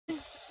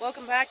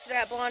Welcome back to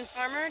That Blonde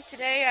Farmer.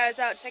 Today I was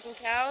out checking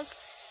cows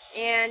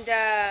and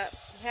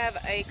have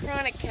a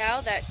chronic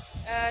cow that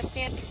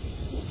stands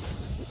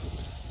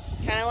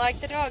kind of like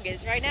the dog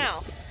is right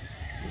now.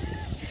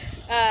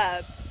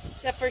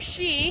 Except for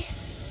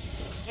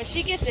when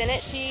she gets in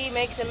it, she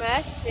makes a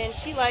mess and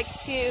she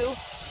likes to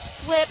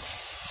flip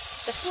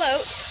the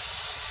float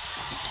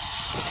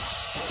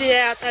to the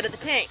outside of the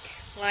tank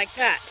like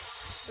that.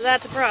 So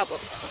that's a problem.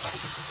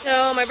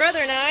 So my brother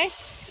and I,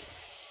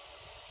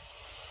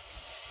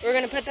 we're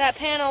going to put that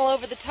panel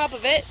over the top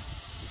of it,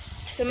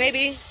 so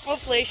maybe,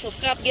 hopefully, she'll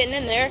stop getting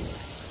in there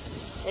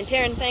and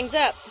tearing things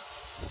up.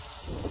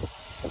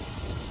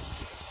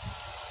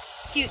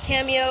 Cute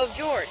cameo of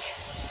George.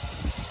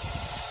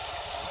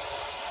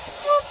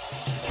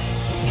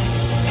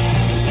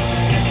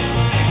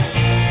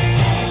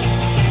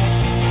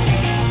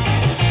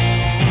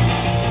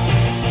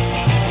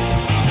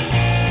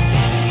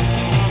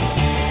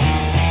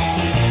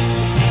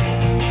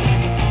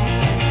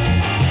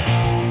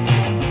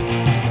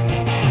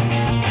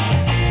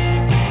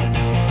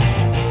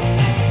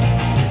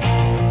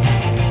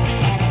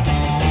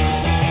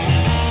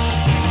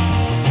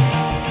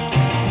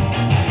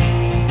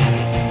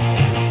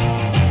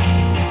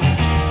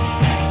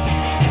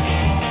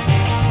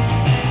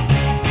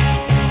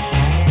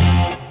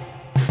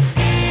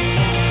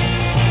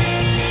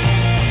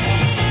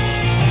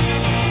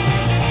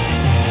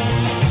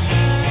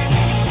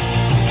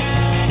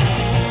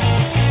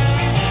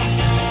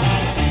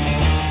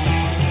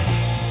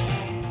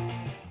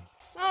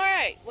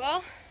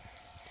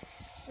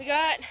 We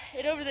got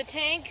it over the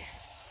tank.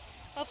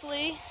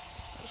 Hopefully,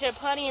 we should have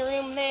plenty of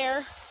room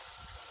there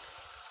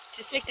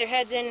to stick their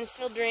heads in and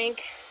still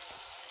drink.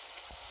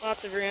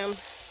 Lots of room.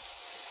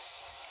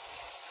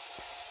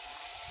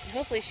 And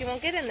hopefully she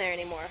won't get in there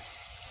anymore.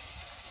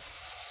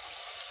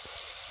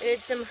 I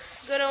did some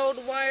good old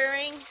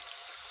wiring.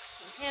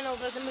 The panel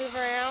doesn't move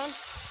around.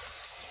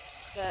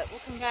 But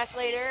we'll come back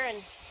later and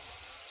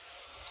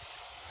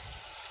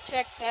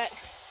check that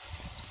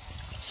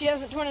she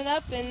hasn't torn it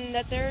up and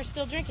that they're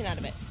still drinking out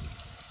of it.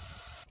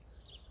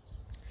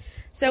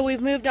 So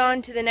we've moved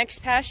on to the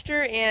next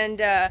pasture, and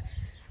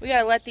we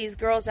gotta let these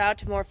girls out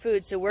to more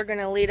food, so we're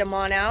gonna lead them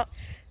on out.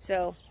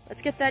 So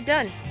let's get that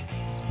done.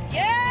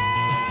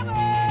 Yeah,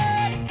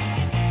 bud!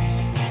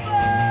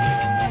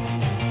 Buzz!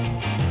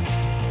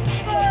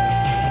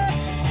 Buzz!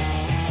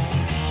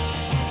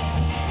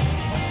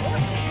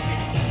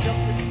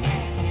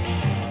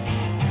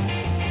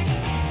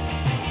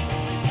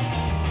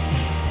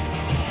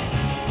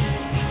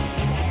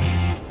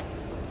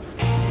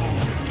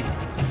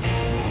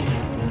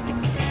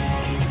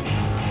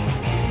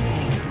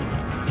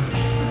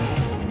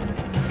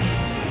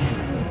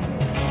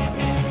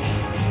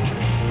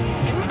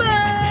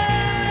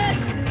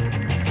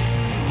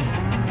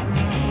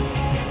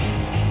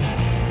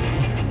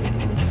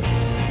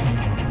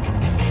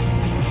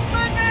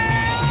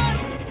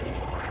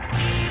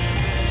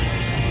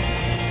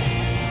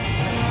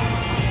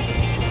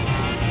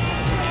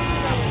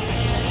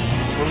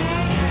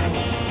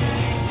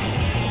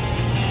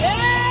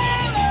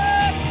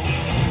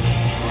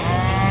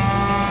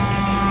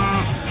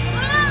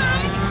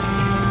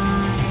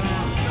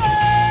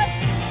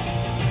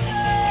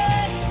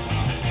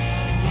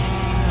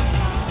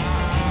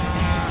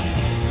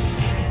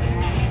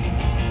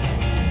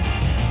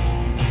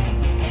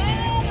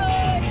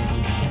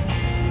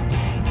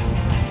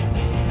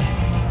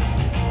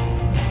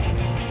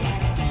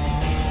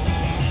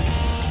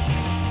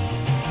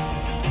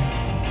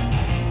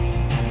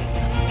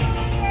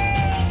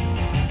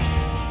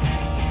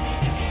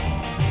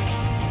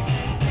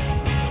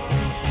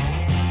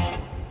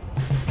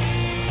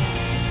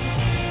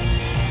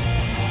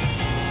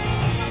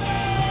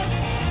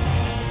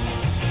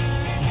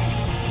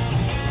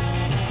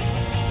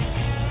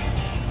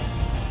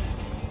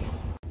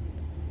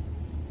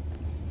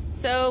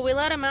 So we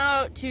let them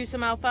out to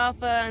some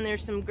alfalfa, and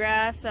there's some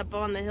grass up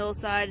on the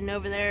hillside and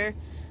over there,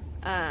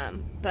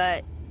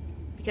 but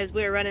because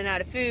we were running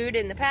out of food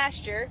in the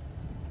pasture,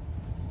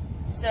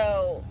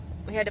 so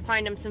we had to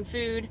find them some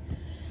food.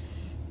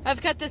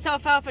 I've cut this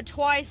alfalfa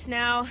twice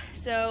now,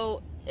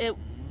 so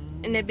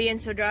and it being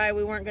so dry,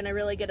 we weren't going to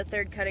really get a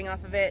third cutting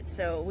off of it,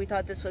 so we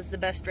thought this was the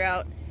best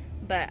route.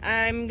 But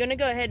I'm going to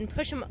go ahead and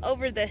push them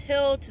over the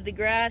hill to the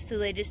grass so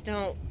they just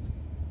don't,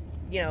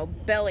 you know,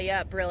 belly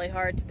up really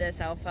hard to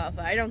this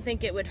alfalfa. I don't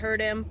think it would hurt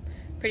him.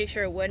 Pretty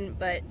sure it wouldn't,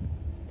 but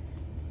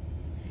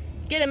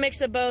get a mix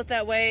of both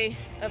that way,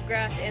 of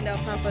grass and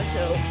alfalfa,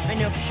 so I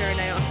know for sure and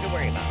I don't have to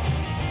worry about it.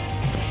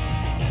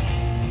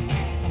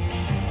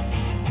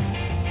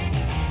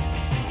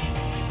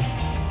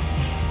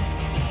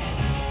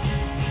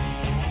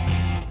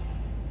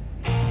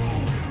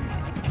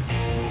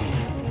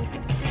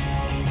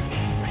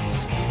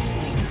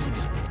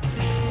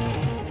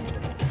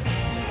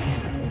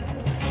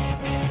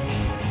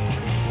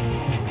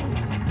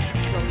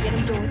 Get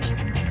him, George.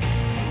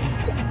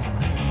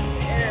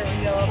 There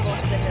we go, up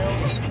over the hill.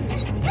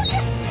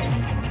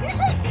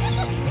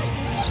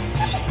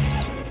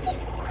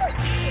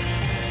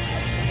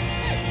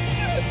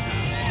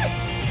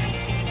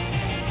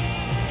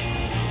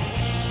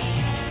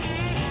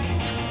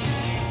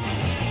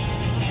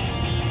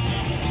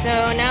 So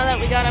now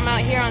that we got them out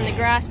here on the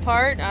grass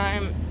part,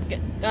 I'm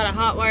got a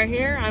hot wire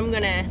here. I'm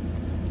gonna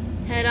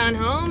head on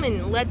home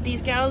and let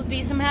these cows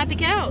be some happy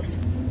cows.